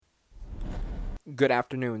Good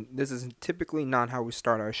afternoon. This is typically not how we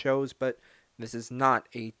start our shows, but this is not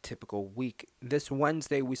a typical week. This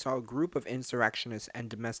Wednesday, we saw a group of insurrectionists and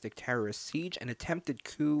domestic terrorists siege an attempted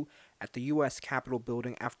coup at the U.S. Capitol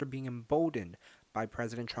building after being emboldened by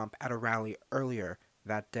President Trump at a rally earlier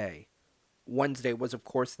that day. Wednesday was, of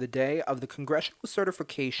course, the day of the congressional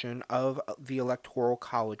certification of the Electoral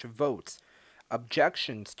College votes.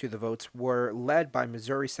 Objections to the votes were led by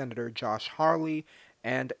Missouri Senator Josh Hawley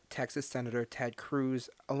and Texas Senator Ted Cruz,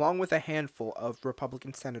 along with a handful of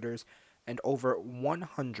Republican senators and over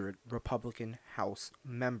 100 Republican House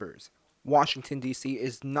members. Washington, D.C.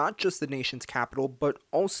 is not just the nation's capital, but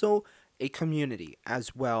also a community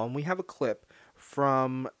as well. And we have a clip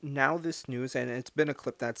from Now This News, and it's been a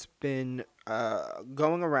clip that's been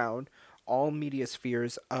going around all media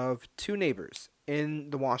spheres of two neighbors in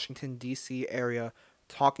the Washington, D.C. area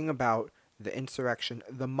talking about the insurrection,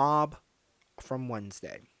 the mob from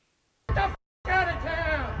Wednesday. Get the f- out of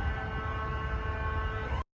town!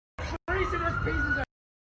 Treasonous pieces of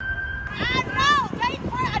I know they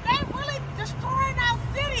really destroying our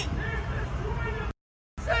city.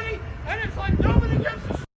 city, and it's like nobody gives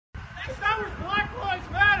a shit. If that was Black Lives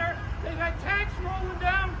Matter, they've had tanks rolling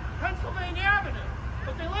down Pennsylvania Avenue.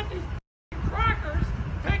 But they let these crackers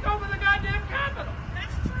take over the goddamn Capitol.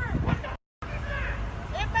 That's true. What the f- is that?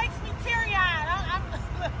 It makes me teary-eyed.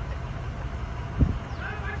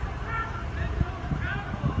 That makes the crackers taking over the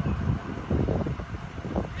Capitol.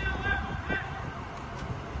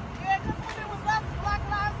 Yeah, because when it was us, Black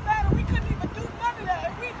Lives Matter, we couldn't even do none of that,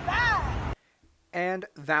 and we died. And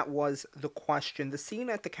that was the question. The scene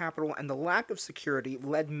at the Capitol and the lack of security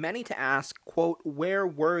led many to ask, quote, where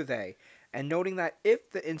were they? And noting that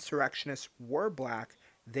if the insurrectionists were black,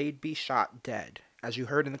 they'd be shot dead. As you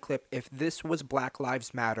heard in the clip, if this was Black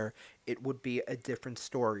Lives Matter, it would be a different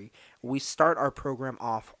story. We start our program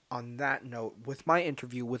off on that note with my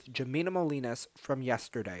interview with Jamina Molinas from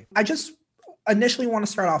yesterday. I just initially want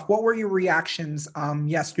to start off. What were your reactions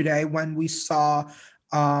yesterday when we saw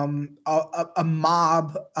a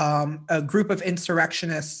mob, a group of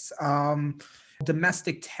insurrectionists,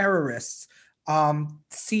 domestic terrorists,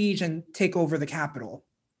 siege and take over the Capitol?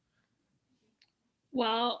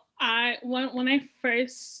 Well, when I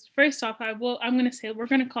first off, I'm gonna say we're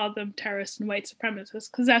gonna call them terrorists and white supremacists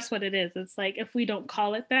because that's what it is. It's like if we don't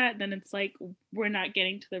call it that, then it's like we're not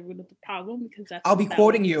getting to the root of the problem because that's I'll be that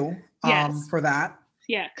quoting was. you Yes. for that.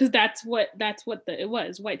 Yeah, because it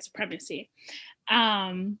was white supremacy.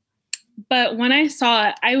 But when I saw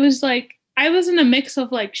it, I was in a mix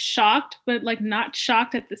of like shocked, but like not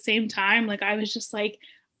shocked at the same time. Like I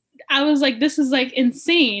was like, this is like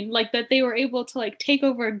insane, like that they were able to like take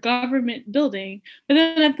over a government building. But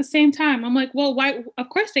then at the same time, I'm like, well, why? Of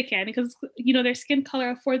course they can, because their skin color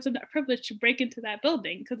affords them that privilege to break into that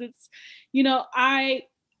building. Because it's, I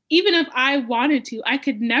even if I wanted to, I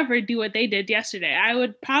could never do what they did yesterday. I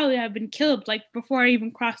would probably have been killed like before I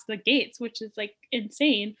even crossed the gates, which is like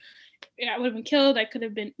insane. I would have been killed. I could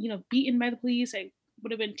have been, beaten by the police. I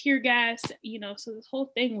would have been tear gassed, So this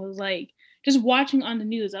whole thing was like just watching on the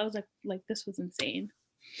news. I was like this was insane.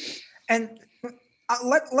 And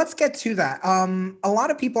let's get to that. A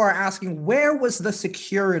lot of people are asking, where was the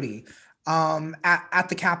security at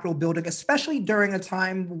the Capitol building, especially during a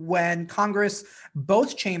time when Congress,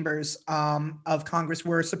 both chambers of Congress,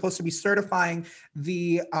 were supposed to be certifying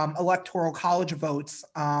the Electoral College votes,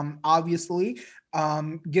 obviously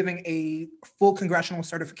giving a full congressional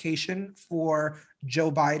certification for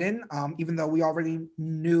Joe Biden, even though we already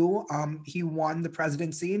knew he won the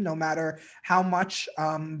presidency, no matter how much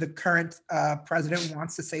the current president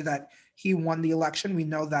wants to say that he won the election. We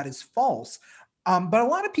know that is false. But a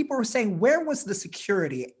lot of people were saying, where was the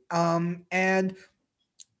security? And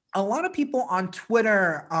a lot of people on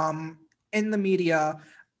Twitter, in the media,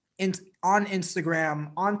 on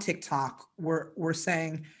Instagram, on TikTok, were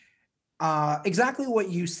saying exactly what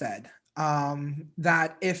you said.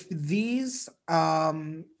 That if these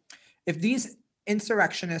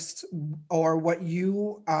insurrectionists, or what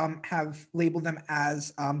you have labeled them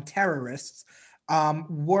as terrorists,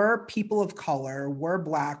 were people of color, were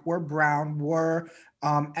black, were brown, were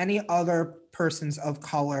any other persons of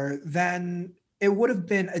color, then it would have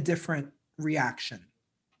been a different reaction.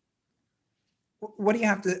 What do you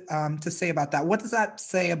have to say about that? What does that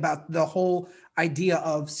say about the whole idea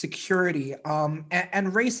of security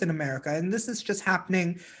and race in America? And this is just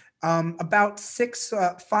happening about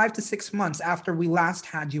 5 to 6 months after we last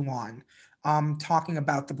had you on talking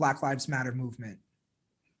about the Black Lives Matter movement.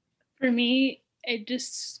 For me, it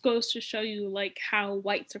just goes to show you like how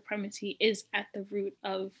white supremacy is at the root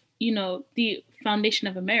of, the foundation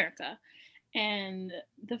of America. And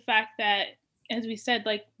the fact that as we said,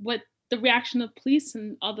 like what the reaction of police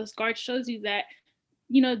and all those guards shows you that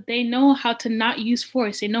they know how to not use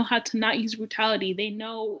force. They know how to not use brutality. They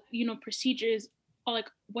know, procedures, or like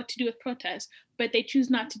what to do with protests, but they choose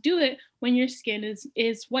not to do it when your skin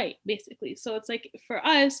is white, basically. So it's like for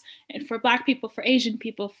us and for Black people, for Asian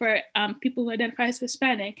people, for people who identify as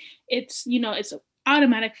Hispanic, it's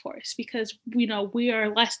automatic force because we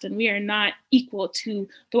are less than, we are not equal to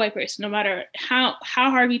the white person, no matter how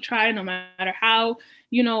hard we try, no matter how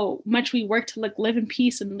much we work to like live in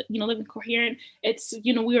peace and live in coherent. It's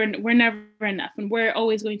we're never enough, and we're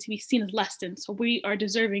always going to be seen as less than. So we are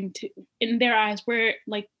deserving to, in their eyes,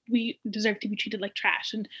 we deserve to be treated like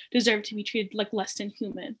trash and deserve to be treated like less than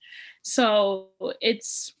human. So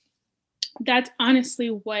that's honestly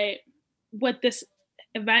what this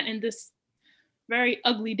event and this very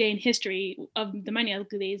ugly day in history, of the many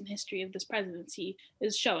ugly days in history of this presidency,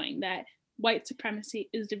 is showing that white supremacy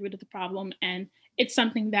is the root of the problem, and it's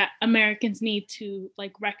something that Americans need to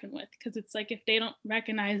like reckon with, because it's like if they don't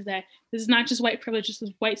recognize that this is not just white privilege, this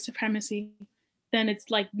is white supremacy, then it's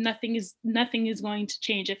like nothing is going to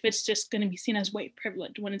change if it's just going to be seen as white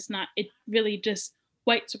privilege when it's not. It really just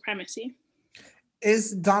white supremacy.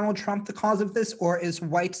 Is Donald Trump the cause of this, or is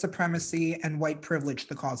white supremacy and white privilege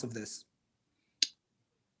the cause of this?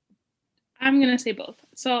 I'm going to say both.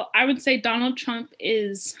 So I would say Donald Trump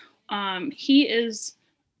is, he is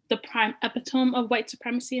the prime epitome of white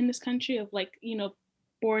supremacy in this country, of like,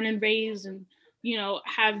 born and raised and,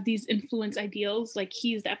 have these influence ideals. Like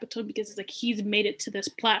he's the epitome because it's like he's made it to this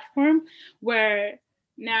platform where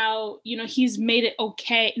now, he's made it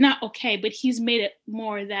okay, not okay, but he's made it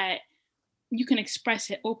more that you can express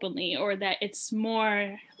it openly, or that it's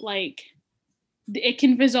more like it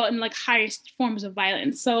can result in like highest forms of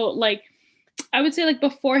violence. So like I would say like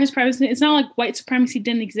before his presidency, it's not like white supremacy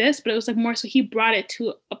didn't exist, but it was like more so he brought it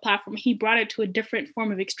to a platform. He brought it to a different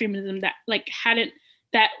form of extremism that like hadn't,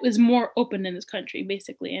 that was more open in this country,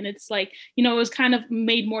 basically. And it's like, it was kind of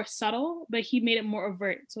made more subtle, but he made it more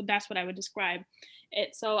overt. So that's what I would describe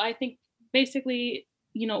it. So I think basically,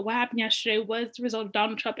 what happened yesterday was the result of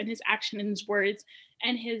Donald Trump and his action and his words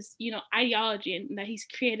and his, ideology, and that he's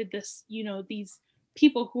created this, these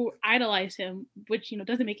people who idolize him, which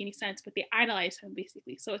doesn't make any sense, but they idolize him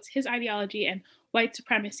basically. So it's his ideology and white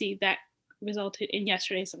supremacy that resulted in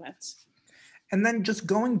yesterday's events. And then just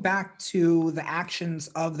going back to the actions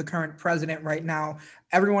of the current president right now,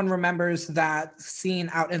 everyone remembers that scene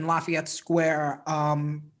out in Lafayette Square,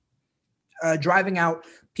 driving out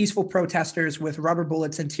peaceful protesters with rubber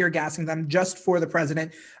bullets and tear gassing them just for the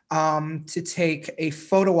president to take a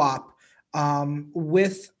photo op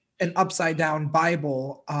with an upside down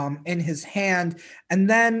Bible in his hand, and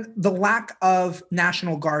then the lack of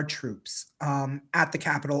National Guard troops at the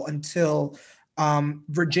Capitol until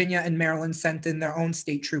Virginia and Maryland sent in their own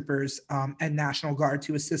state troopers and National Guard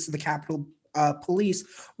to assist the Capitol Police.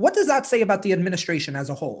 What does that say about the administration as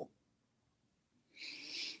a whole?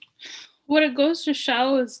 What it goes to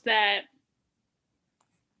show is that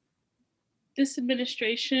this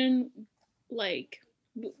administration, like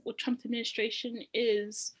what Trump's administration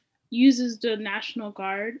uses the National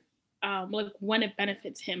Guard like when it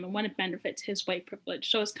benefits him and when it benefits his white privilege.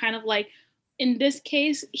 So it's kind of like in this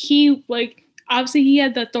case, he like obviously he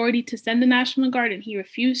had the authority to send the National Guard and he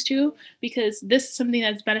refused to, because this is something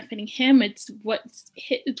that's benefiting him. It's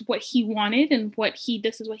what he wanted, and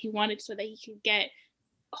this is what he wanted so that he could get,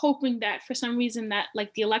 hoping that for some reason that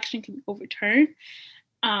like the election can be overturned.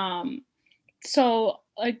 So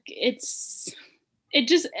like it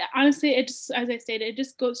just honestly, it just, as I stated, it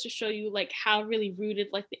just goes to show you like how really rooted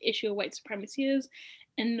like the issue of white supremacy is,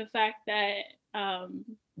 and the fact that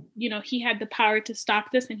he had the power to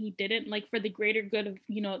stop this and he didn't, like for the greater good of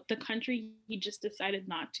the country, he just decided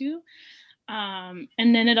not to. And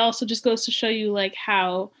then it also just goes to show you like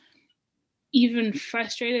how even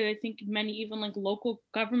frustrated I think many even like local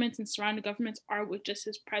governments and surrounding governments are with just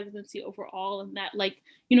his presidency overall, and that like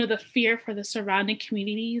the fear for the surrounding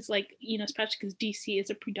communities, like especially because DC is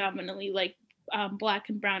a predominantly like Black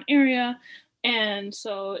and brown area, and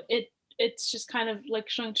so it's just kind of like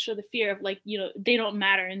showing to show the fear of like they don't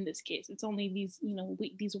matter in this case. It's only these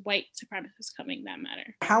these white supremacists coming that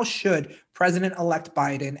matter. How should President-elect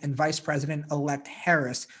Biden and Vice President-elect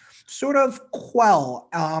Harris sort of quell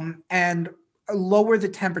and lower the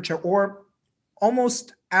temperature, or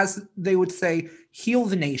almost, as they would say, heal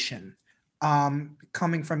the nation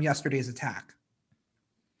coming from yesterday's attack?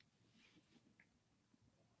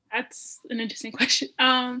 That's an interesting question.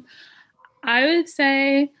 I would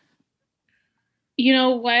say, you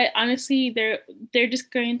know what, honestly, they're just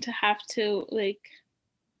going to have to like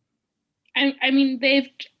I mean,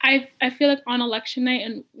 I feel like on election night,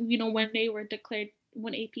 and when they were declared,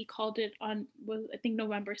 when AP called it on, was I think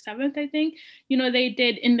November 7th, I think, they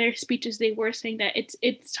did in their speeches, they were saying that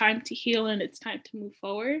it's time to heal and it's time to move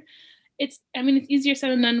forward. I mean, it's easier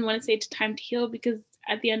said than done when I say it's time to heal, because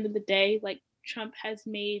at the end of the day, like,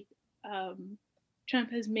 um,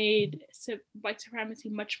 Trump has made white supremacy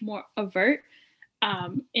much more overt,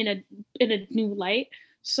 in a new light.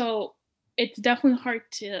 So it's definitely hard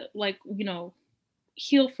to, like,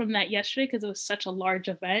 heal from that yesterday, because it was such a large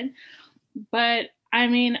event. But I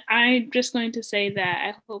mean, I'm just going to say that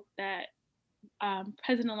I hope that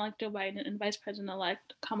President-elect Joe Biden and Vice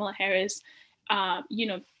President-elect Kamala Harris,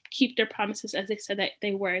 keep their promises, as they said that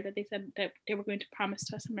they said that they were going to promise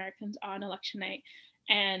to us Americans on election night,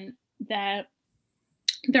 and that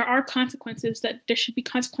there are consequences, that there should be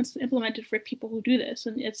consequences implemented for people who do this.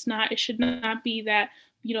 And it should not be that,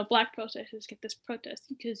 black protesters get this protest,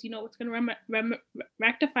 because, what's going to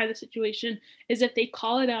rectify the situation is if they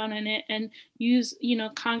call it out on it and use,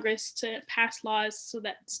 Congress to pass laws so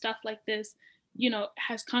that stuff like this,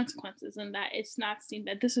 has consequences, and that it's not seen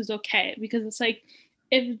that this is okay. Because it's like,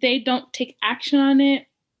 if they don't take action on it,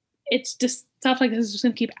 it's just stuff like this is just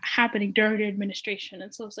going to keep happening during the administration.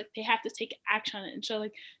 And so it's like they have to take action on it and show,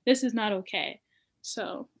 like, this is not okay.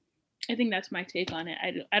 So I think that's my take on it.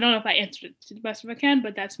 I don't know if I answered it to the best of I can,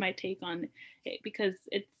 but that's my take on it, because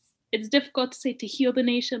it's difficult to say to heal the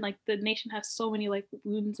nation. Like, the nation has so many, like,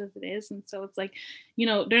 wounds as it is. And so it's like,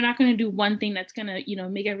 they're not going to do one thing that's going to,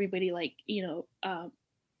 make everybody, like,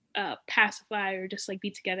 pacify or just, like,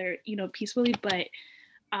 be together, peacefully. But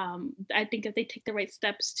I think if they take the right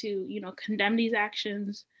steps to, condemn these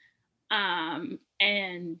actions,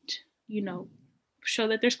 and, show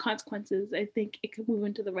that there's consequences, I think it could move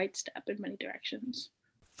into the right step in many directions.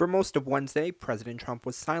 For most of Wednesday, President Trump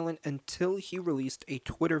was silent until he released a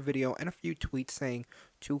Twitter video and a few tweets saying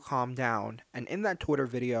to calm down. And in that Twitter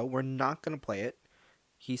video, we're not going to play it,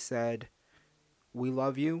 he said, "We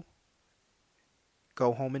love you.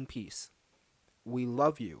 Go home in peace. We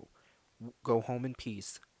love you. Go home in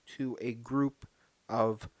peace," to a group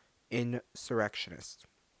of insurrectionists.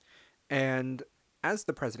 And as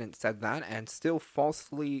the president said that and still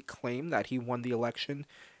falsely claimed that he won the election,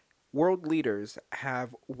 world leaders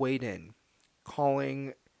have weighed in,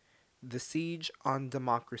 calling the siege on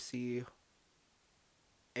democracy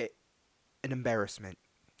an embarrassment.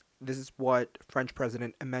 This is what French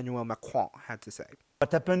President Emmanuel Macron had to say.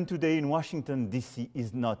 What happened today in Washington, D.C.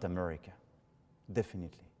 is not America,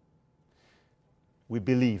 definitely. We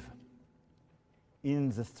believe in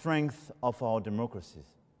the strength of our democracies.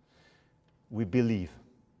 We believe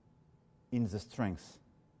in the strength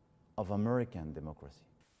of American democracy.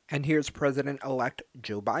 And here's President-elect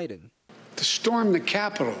Joe Biden. To storm the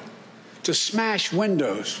Capitol, to smash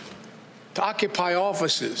windows, to occupy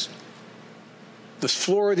offices, the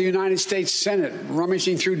floor of the United States Senate,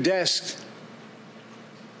 rummaging through desks,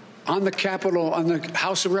 on the Capitol, on the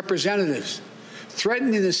House of Representatives,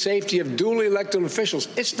 threatening the safety of duly elected officials.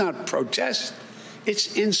 It's not protest,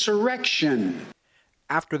 it's insurrection.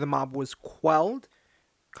 After the mob was quelled,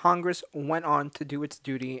 Congress went on to do its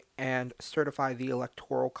duty and certify the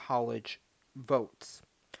Electoral College votes.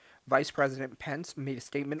 Vice President Pence made a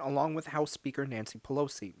statement along with House Speaker Nancy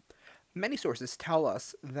Pelosi. Many sources tell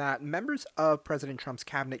us that members of President Trump's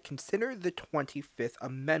cabinet consider the 25th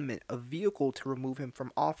Amendment a vehicle to remove him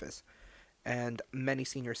from office, and many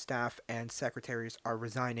senior staff and secretaries are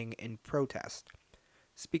resigning in protest.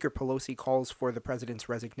 Speaker Pelosi calls for the president's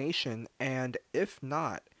resignation, and if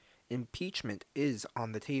not, impeachment is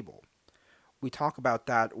on the table. We talk about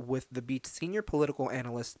that with the Beat's senior political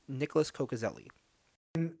analyst, Nicholas Cocazelli.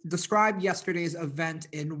 Describe yesterday's event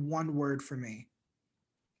in one word for me.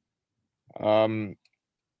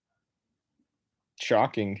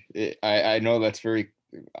 Shocking. I know that's very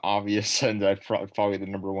obvious, and that's probably the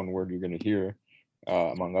number one word you're going to hear,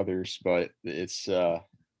 among others, but it's,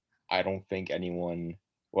 I don't think anyone,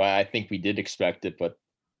 well, I think we did expect it, but,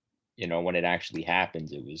 when it actually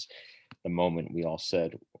happened, it was the moment we all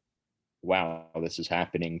said, wow, this is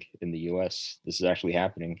happening in the U.S. This is actually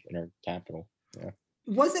happening in our capital. Yeah.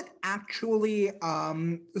 Was it actually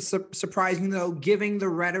surprising, though, given the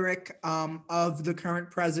rhetoric of the current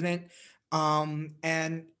president,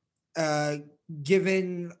 and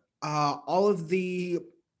given all of the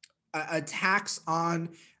attacks on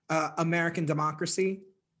American democracy?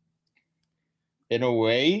 In a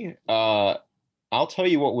way, I'll tell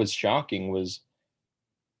you what was shocking was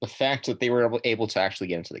the fact that they were able to actually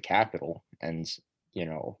get into the Capitol and,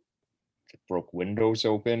 broke windows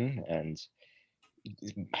open and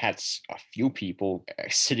had a few people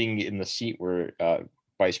sitting in the seat where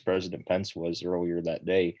Vice President Pence was earlier that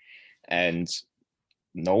day. And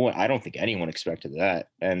no one, I don't think anyone expected that.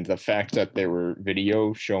 And the fact that there were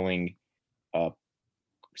video showing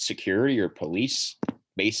security or police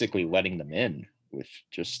basically letting them in with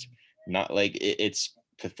just not like it's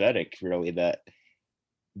pathetic, really, that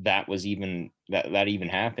was even that even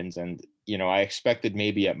happens. And I expected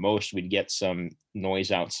maybe at most we'd get some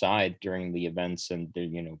noise outside during the events and there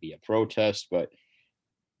be a protest, but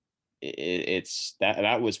it's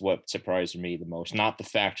that was what surprised me the most, not the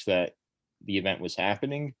fact that the event was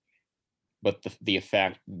happening, but the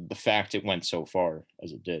fact it went so far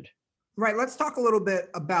as it did. Right. Let's talk a little bit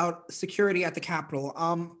about security at the Capitol.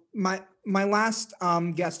 My last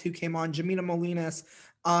guest who came on, Jamina Molinas,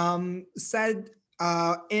 said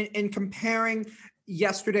in comparing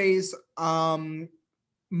yesterday's mob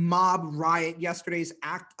riot, yesterday's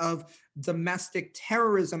act of domestic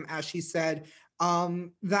terrorism, as she said,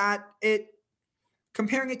 that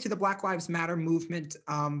comparing it to the Black Lives Matter movement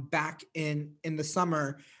back in the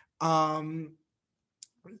summer,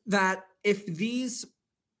 that if these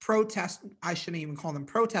I shouldn't even call them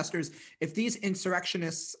protesters, if these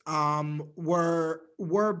insurrectionists were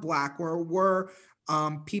Black or were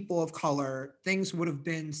people of color, things would have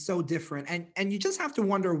been so different. And you just have to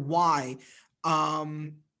wonder why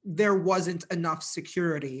there wasn't enough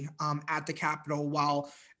security at the Capitol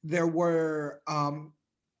while there were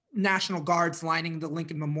National Guards lining the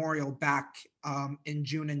Lincoln Memorial back in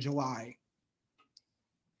June and July.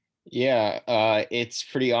 Yeah, it's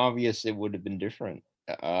pretty obvious it would have been different.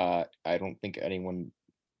 I don't think anyone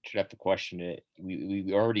should have to question it.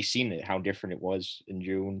 We already seen it, how different it was in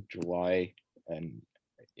June, July, and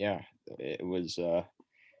yeah, it was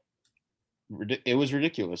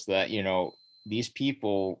ridiculous that these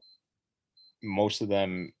people, most of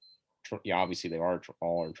them, obviously they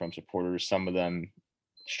all are Trump supporters. Some of them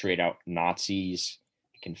straight out Nazis,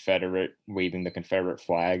 Confederate, waving the Confederate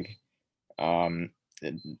flag, anarch,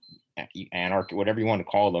 whatever you want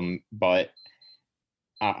to call them, but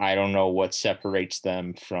I don't know what separates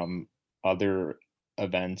them from other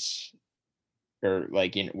events, or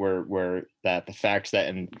like where that the fact that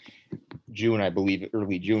in June, I believe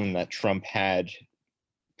early June, that Trump had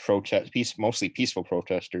mostly peaceful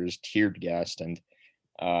protesters tear gassed and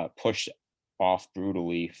pushed off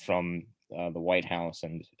brutally from the White House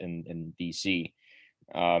and in DC.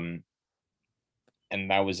 And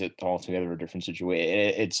that was altogether a different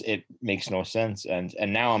situation. It makes no sense.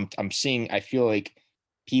 And now I'm seeing, I feel like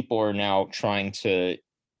people are now trying to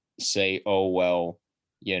say, oh, well,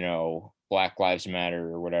 Black Lives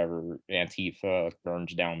Matter or whatever, Antifa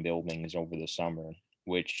burns down buildings over the summer,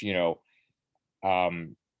 which,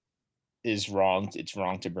 is wrong. It's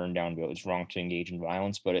wrong to burn down buildings. It's wrong to engage in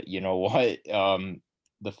violence. But you know what?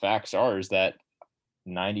 The facts is that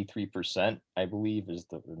 93%, I believe, is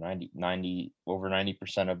the 90 over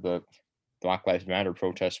 90% of the Black Lives Matter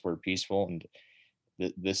protests were peaceful, and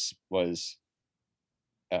this was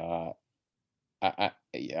I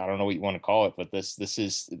don't know what you want to call it, but this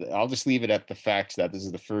is, I'll just leave it at the fact that this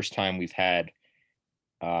is the first time we've had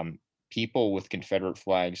people with Confederate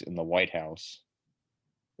flags in the White House,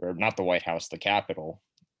 or not the White House, the Capitol,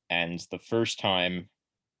 and the first time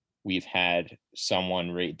we've had someone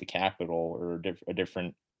raid the Capitol, or a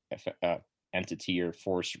different entity or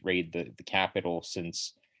force raid the Capitol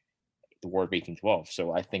since the War of 1812.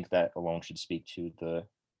 So I think that alone should speak to the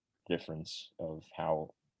difference of how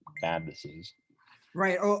bad this is.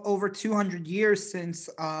 Right. Over 200 years since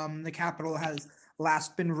the Capitol has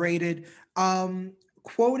last been raided.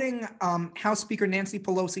 Quoting House Speaker Nancy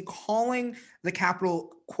Pelosi, calling the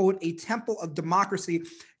Capitol, quote, a temple of democracy.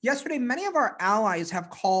 Yesterday, many of our allies have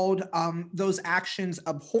called those actions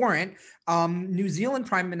abhorrent. New Zealand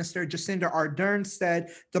Prime Minister Jacinda Ardern said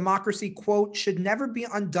democracy, quote, should never be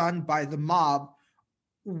undone by the mob.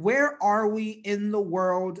 Where are we in the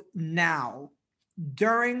world now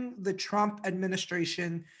during the Trump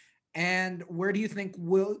administration, and where do you think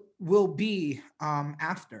we'll be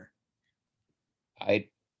after? I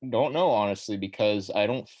don't know, honestly, because I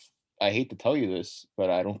hate to tell you this,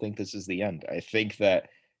 but I don't think this is the end. I think that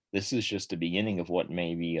this is just the beginning of what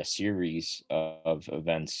may be a series of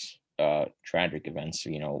events, tragic events.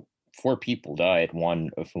 4 people died,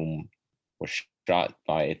 one of whom was shot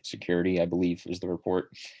by security, I believe is the report,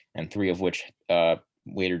 and 3 of which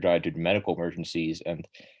later died due to medical emergencies. And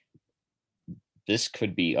this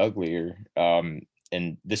could be uglier.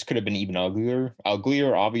 And this could have been even uglier.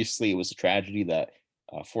 Obviously, it was a tragedy that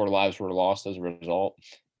 4 lives were lost as a result.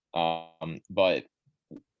 But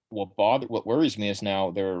what worries me is now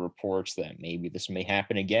there are reports that maybe this may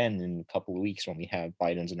happen again in a couple of weeks when we have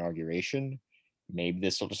Biden's inauguration. maybe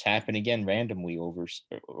this will just happen again randomly over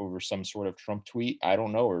some sort of Trump tweet. I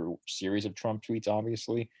don't know, or series of Trump tweets,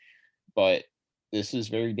 obviously. But this is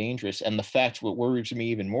very dangerous. And the fact, what worries me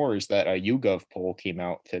even more is that a YouGov poll came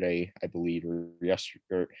out today, I believe, or yesterday,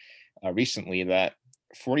 or recently, that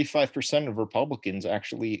 45% of Republicans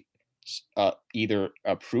actually either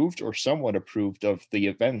approved or somewhat approved of the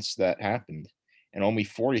events that happened, and only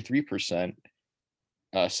 43%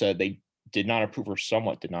 said they did not approve or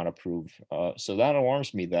somewhat did not approve. So that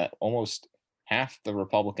alarms me that almost half the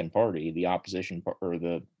Republican Party, the opposition, or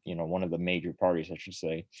the one of the major parties, I should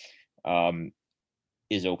say, um,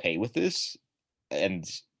 is okay with this, and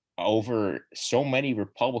over so many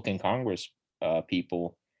Republican Congress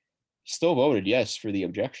people still voted yes for the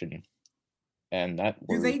objection, and that Do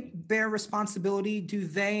worries they me. bear responsibility? Do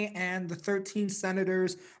they and the 13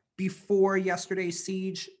 senators before yesterday's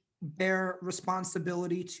siege bear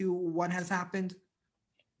responsibility to what has happened?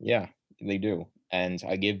 Yeah, they do, and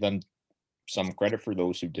I give them some credit for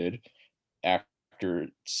those who did after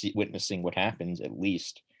witnessing what happens. At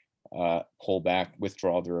least pull back,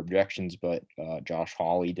 withdraw their objections. But Josh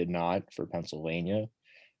Hawley did not for Pennsylvania.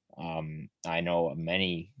 I know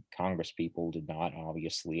many Congress people did not,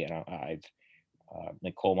 obviously, and I've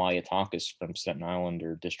Nicole Malliotakis from Staten Island,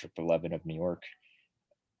 or District 11 of New York,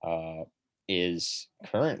 uh, is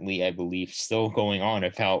currently, I believe, still going on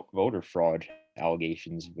about voter fraud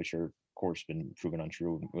allegations, which are, of course, been proven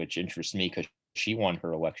untrue, which interests me because she won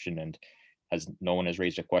her election, and no one has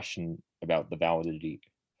raised a question about the validity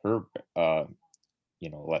of her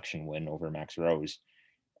election win over Max Rose.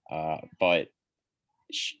 But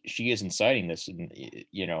she is inciting this, and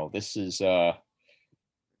this is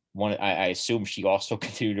one. I assume she also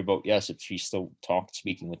continued to vote yes if she still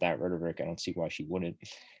speaking with that rhetoric. I don't see why she wouldn't.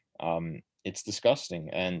 It's disgusting,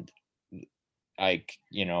 and I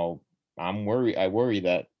I'm worried. I worry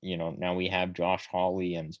that now we have Josh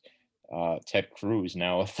Hawley and Ted Cruz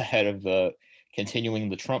now at the head of the continuing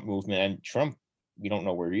the Trump movement, and Trump. We don't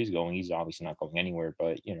know where he's going. He's obviously not going anywhere.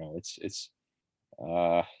 But it's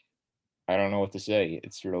uh, I don't know what to say.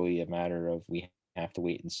 It's really a matter of we have to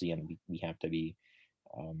wait and see, and we have to be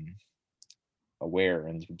um, aware,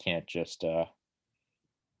 and we can't just let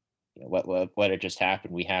it just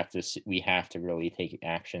happen. We have to really take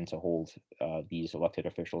action to hold these elected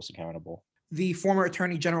officials accountable. The former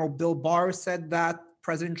Attorney General Bill Barr said that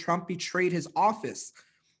President Trump betrayed his office.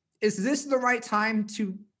 Is this the right time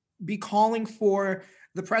to be calling for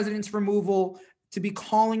the president's removal, to be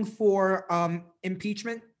calling for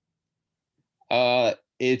impeachment?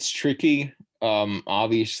 It's tricky.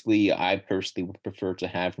 Obviously, I personally would prefer to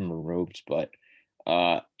have him removed, but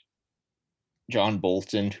uh, John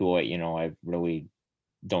Bolton, who I really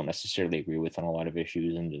don't necessarily agree with on a lot of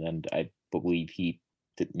issues, and I believe he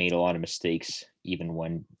made a lot of mistakes even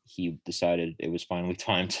when he decided it was finally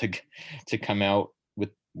time to come out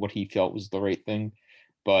with what he felt was the right thing.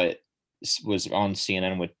 But was on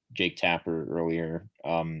CNN with Jake Tapper earlier,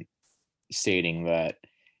 stating that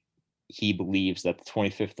he believes that the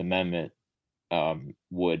 25th Amendment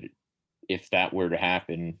would, if that were to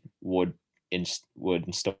happen, would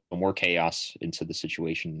instill more chaos into the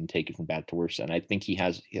situation and take it from bad to worse. And I think he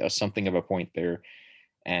has something of a point there.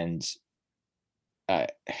 And I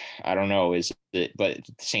I don't know, is it, but at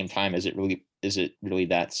the same time, is it really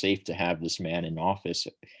that safe to have this man in office?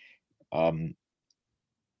 Um,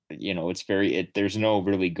 it's there's no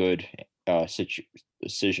really good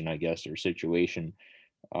decision, I guess, or situation.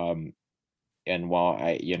 Um, and while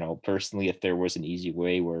personally, if there was an easy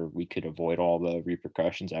way where we could avoid all the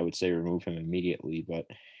repercussions, I would say remove him immediately. But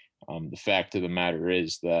the fact of the matter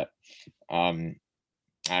is that um,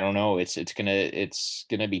 I don't know. It's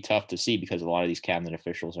gonna be tough to see because a lot of these cabinet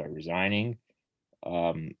officials are resigning.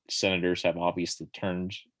 Senators have obviously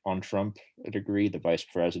turned on Trump a degree. The vice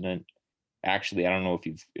president, actually, I don't know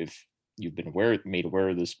if you've been made aware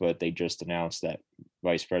of this, but they just announced that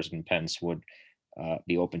Vice President Pence would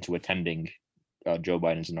be open to attending Joe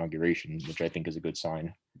Biden's inauguration, which I think is a good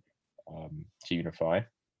sign to unify.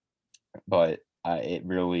 But it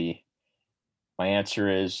really, my answer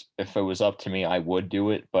is, if it was up to me, I would do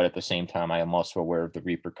it. But at the same time, I am also aware of the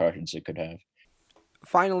repercussions it could have.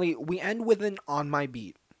 Finally, we end with an on my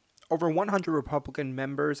beat. Over 100 Republican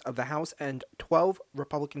members of the House and 12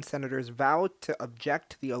 Republican senators vowed to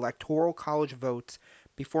object to the Electoral College votes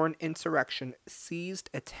before an insurrection seized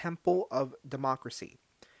a temple of democracy.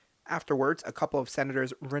 Afterwards, a couple of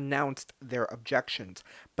senators renounced their objections,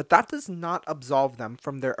 but that does not absolve them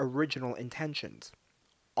from their original intentions.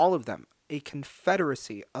 All of them, a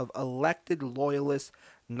confederacy of elected loyalists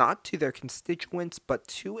not to their constituents but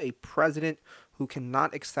to a president who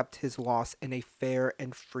cannot accept his loss in a fair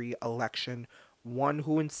and free election one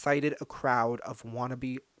who incited a crowd of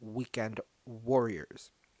wannabe weekend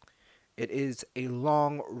warriors. It is a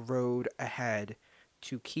long road ahead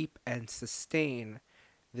to keep and sustain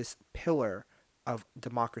this pillar of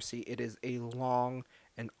democracy. It is a long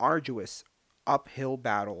and arduous uphill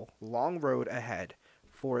battle, long road ahead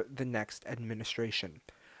for the next administration.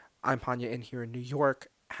 I'm Panharidth In here in New York.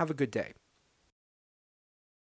 Have a good day.